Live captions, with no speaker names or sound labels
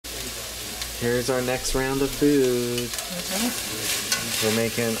Here's our next round of food. We're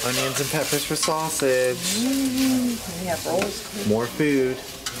making onions and peppers for sausage. We have rolls. More food.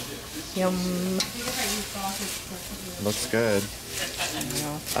 Yum. Looks good.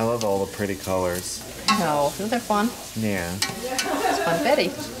 I love all the pretty colors. No, they're fun. Yeah. It's fun,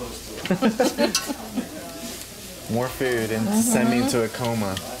 Betty. More food and send me into a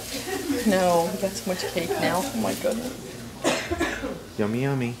coma. No, we got so much cake now. Oh my goodness. Yummy,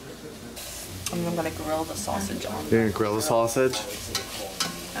 yummy. And I'm gonna grill the sausage on. You're gonna grill the sausage?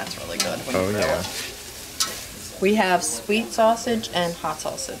 That's really good. When Oh you grill yeah. it. We have sweet sausage and hot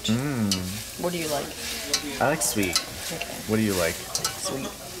sausage. What do you like? I like sweet. Okay. What do you like? Sweet.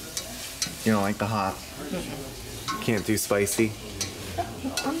 You don't like the hot? Can't do spicy?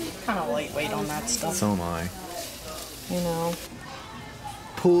 I'm kind of lightweight on that stuff. So am I. You know.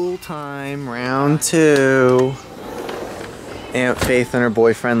 Pool time, round 2. Aunt Faith and her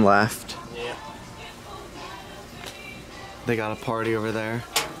boyfriend left. Yeah. They got a party over there.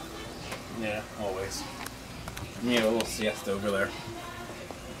 Yeah, always. Yeah, a little siesta over there.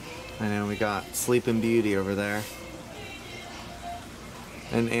 I know, we got Sleeping Beauty over there.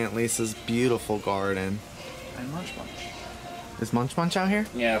 And Aunt Lisa's beautiful garden. And Munch Munch. Is Munch Munch out here?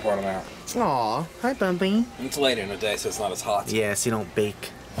 Yeah, I brought him out. Aw, hi Bumpy. It's later in the day, so it's not as hot. Yes, you don't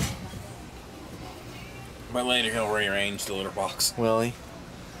bake. But later he'll rearrange the litter box. Will he?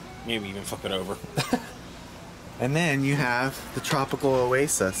 Maybe even flip it over. And then you have the tropical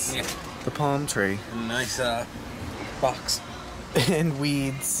oasis. Yeah. The palm tree. Nice box. And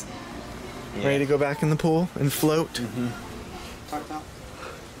weeds. Yeah. Ready to go back in the pool and float?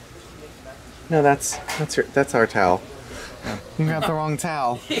 No, that's our towel. You grabbed the wrong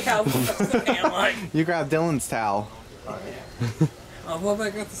towel. Yeah, I'm like, You grabbed Dylan's towel. oh, what have I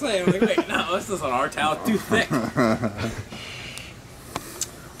got to say? I'm like, wait, no, this isn't our towel. It's too thick.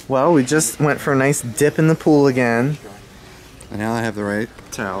 Well, we just went for a nice dip in the pool again. And now I have the right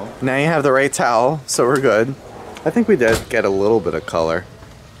towel. Now you have the right towel, so we're good. I think we did get a little bit of color.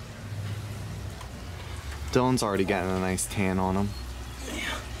 Dylan's already getting a nice tan on him.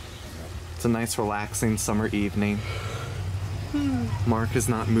 It's a nice relaxing summer evening. Mark has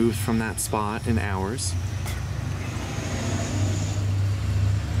not moved from that spot in hours.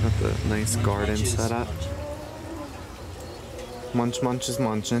 Got the nice garden set up. Munch Munch is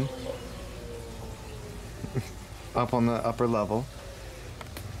munching. Up on the upper level.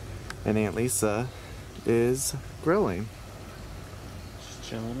 And Aunt Lisa is grilling. Just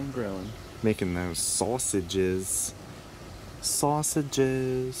chilling and grilling. Making those sausages.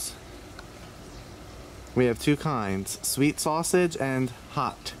 Sausages. We have 2 kinds. Sweet sausage and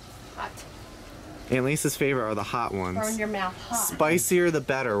hot. Hot. Aunt Lisa's favorite are the hot ones. Burn your mouth hot. Spicier the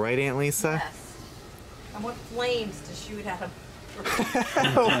better, right Aunt Lisa? Yes. I want flames to shoot at them.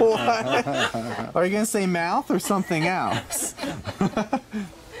 What? Are you gonna say mouth or something else?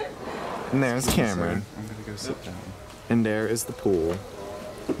 And there's Cameron. I'm gonna go sit down. And there is the pool.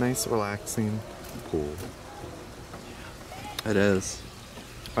 Nice relaxing pool. It is.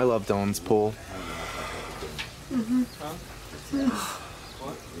 I love Dylan's pool.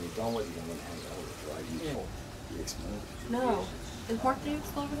 No. Is Mark David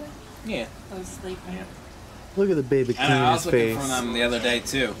still over there? Yeah. I was sleeping. Yeah. Look at the baby I know, I in was his looking face. for them the other day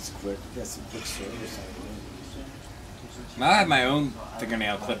too. I have my own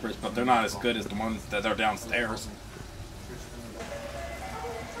fingernail clippers, but they're not as good as the ones that are downstairs.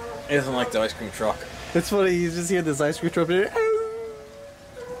 It isn't like the ice cream truck. It's funny, you just hear this ice cream truck.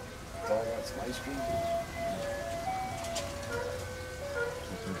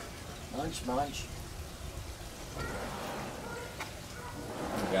 Munch, munch.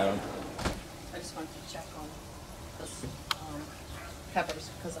 You got them. I just wanted to check on this peppers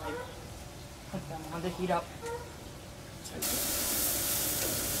because I put them on to heat up.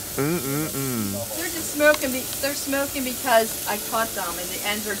 They're just smoking. They're smoking because I caught them and the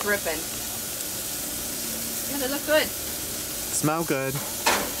ends are dripping. Yeah, they look good. Smell good.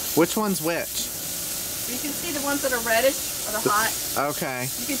 Which one's which? You can see the ones that are reddish or the hot. Okay.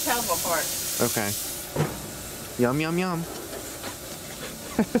 You can tell them apart. Okay. Yum, yum, yum.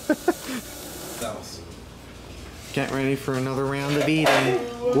 Get ready for another round of eating.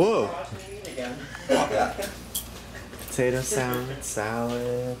 Whoa. Potato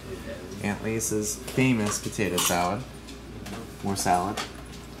salad. Aunt Lisa's famous potato salad. More salad.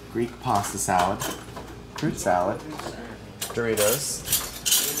 Greek pasta salad. Fruit salad. Doritos.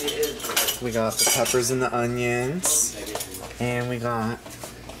 We got the peppers and the onions. And we got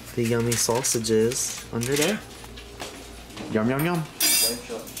the yummy sausages under there. Yum, yum, yum.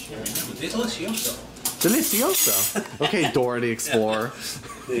 Delicioso. Delicioso. Okay, Dora the Explorer.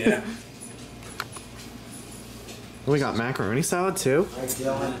 Yeah. We got macaroni salad too. Hey,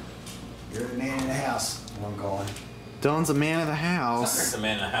 Dylan, you're the man in the house. I'm going. Dylan's the man of the house. Tucker's the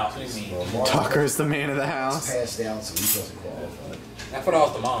man in the house. What do you mean? Well, Mark Tucker's the man of the was house. passed out, so he doesn't qualify. I thought I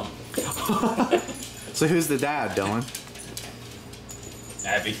was the mom. So who's the dad, Dylan?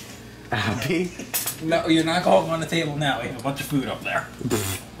 Abby. Abby? No, you're not going on the table now. We have a bunch of food up there.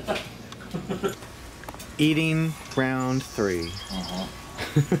 Eating round 3.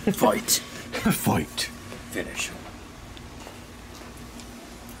 Fight. Fight. Finish.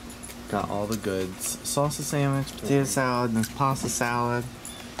 Got all the goods. Salsa sandwich, potato salad, and this pasta salad.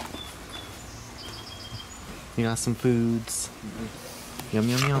 You got some foods. Yum,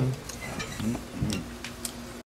 yum, yum.